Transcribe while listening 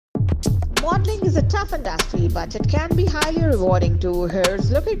Modeling is a tough industry, but it can be highly rewarding too.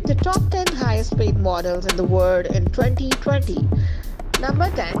 Here's look at the top 10 highest paid models in the world in 2020. Number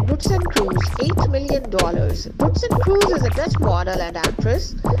 10, Rutsen Cruz, $8 million. Rutsen Cruz is a Dutch model and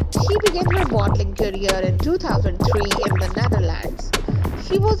actress. She began her modeling career in 2003 in the Netherlands.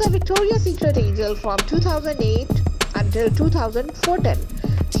 She was a Victoria's Secret angel from 2008 until 2014.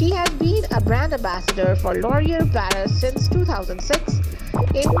 She has been a brand ambassador for L'Oréal Paris since 2006.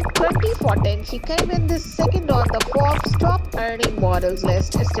 In 2014, she came in the second on the Forbes top earning models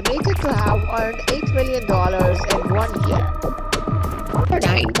list, estimated to have earned $8 million in 1 year. Number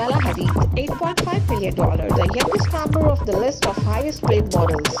 9, Bella Hadid, $8.5 million, the youngest member of the list of highest paid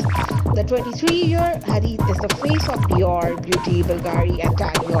models. The 23-year Hadid is the face of Dior, Beauty, Bulgari and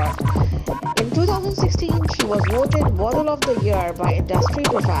Dior. In 2016, she was voted Model of the Year by industry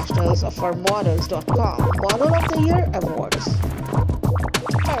professionals for Models.com Model of the Year Awards.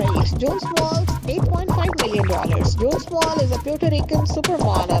 Alright, Joan Smalls, $8.5 million. Joan Smalls is a Puerto Rican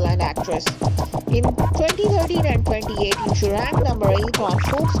supermodel and actress. In 2013 and 2018, she ranked number 8 on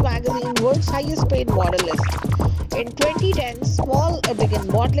Forbes magazine World's Highest Paid Model list. In 2010, Small began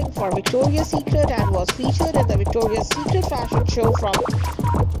modeling for Victoria's Secret and was featured in the Victoria's Secret fashion show from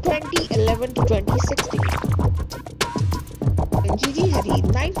 2011 to 2016. Gigi Hadid,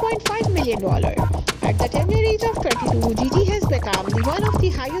 $9.5 million. At the tender age of 22, Gigi has become one of the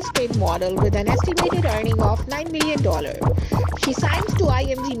highest paid model with an estimated earning of $9 million. She signed to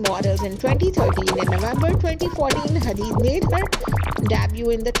IMG Models in 2013. In November 2014, Hadid made her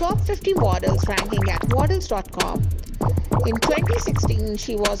debut in the top 50 models ranking at Models.com. In 2016,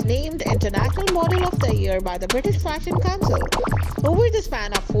 she was named International Model of the Year by the British Fashion Council. Over the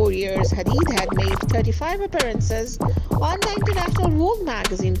span of 4 years, Hadid had made 35 appearances on the International Vogue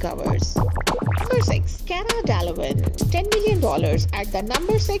magazine covers. Number 6, Cara Delevingne, $10 million. At the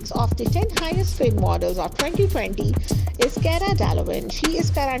number 6 of the 10 highest paid models of 2020 is Cara Delevingne. She is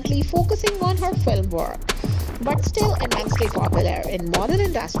currently focusing on her film work, but still immensely popular in model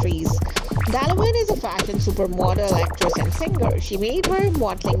industries. Delevingne is a fashion supermodel, actress and singer. She made her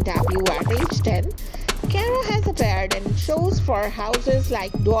modeling debut at age 10. Cara has appeared in shows for houses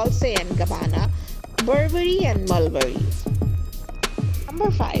like Dolce & Gabbana, Burberry and Mulberry.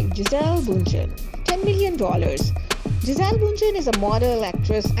 Number 5, Gisele Bündchen, $10 million. Gisele Bündchen is a model,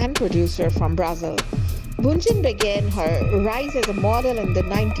 actress and producer from Brazil. Bündchen began her rise as a model in the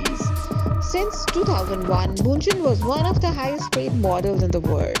 90s. Since 2001, Bündchen was one of the highest paid models in the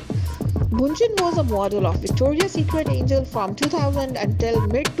world. Bündchen was a model of Victoria's Secret Angel from 2000 until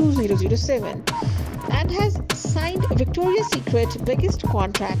mid-2007 and has signed Victoria's Secret's biggest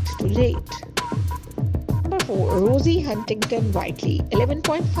contract to date. Number 4, Rosie Huntington-Whiteley,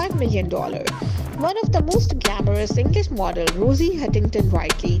 $11.5 million. One of the most glamorous English models, Rosie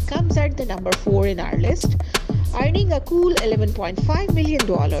Huntington-Whiteley, comes at the number 4 in our list, earning a cool $11.5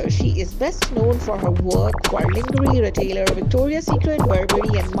 million. She is best known for her work for lingerie retailer Victoria's Secret,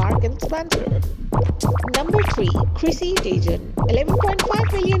 Burberry and Marks & Spencer. Number 3, Chrissy Teigen,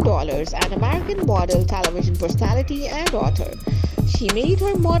 $11.5 million, an American model, television personality and author. She made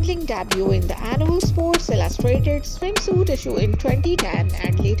her modeling debut in the annual Sports Illustrated swimsuit issue in 2010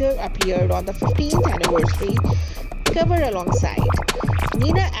 and later appeared on the 15th anniversary cover alongside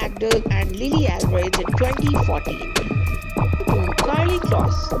Nina Agdal and Lily Aldridge in 2014. Karlie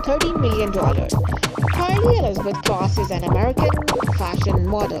Kloss, $13 million. Karlie Elizabeth Kloss is an American fashion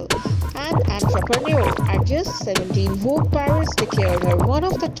model and entrepreneur. At just 17, Vogue Paris declared her one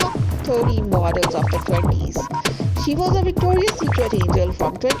of the top 30 models of the 20s. She was a Victoria's Secret angel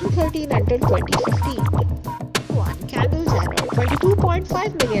from 2013 until 2015. 1. Kendall Jenner,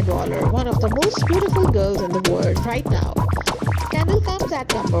 $22.5 million, one of the most beautiful girls in the world right now. Kendall comes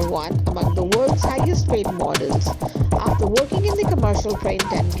at number 1 among the world's highest paid models. After working in the commercial print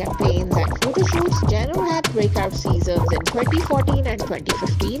and campaigns and photo shoots, Jenner had breakout seasons in 2014 and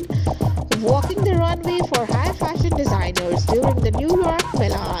 2015, walking the runway for high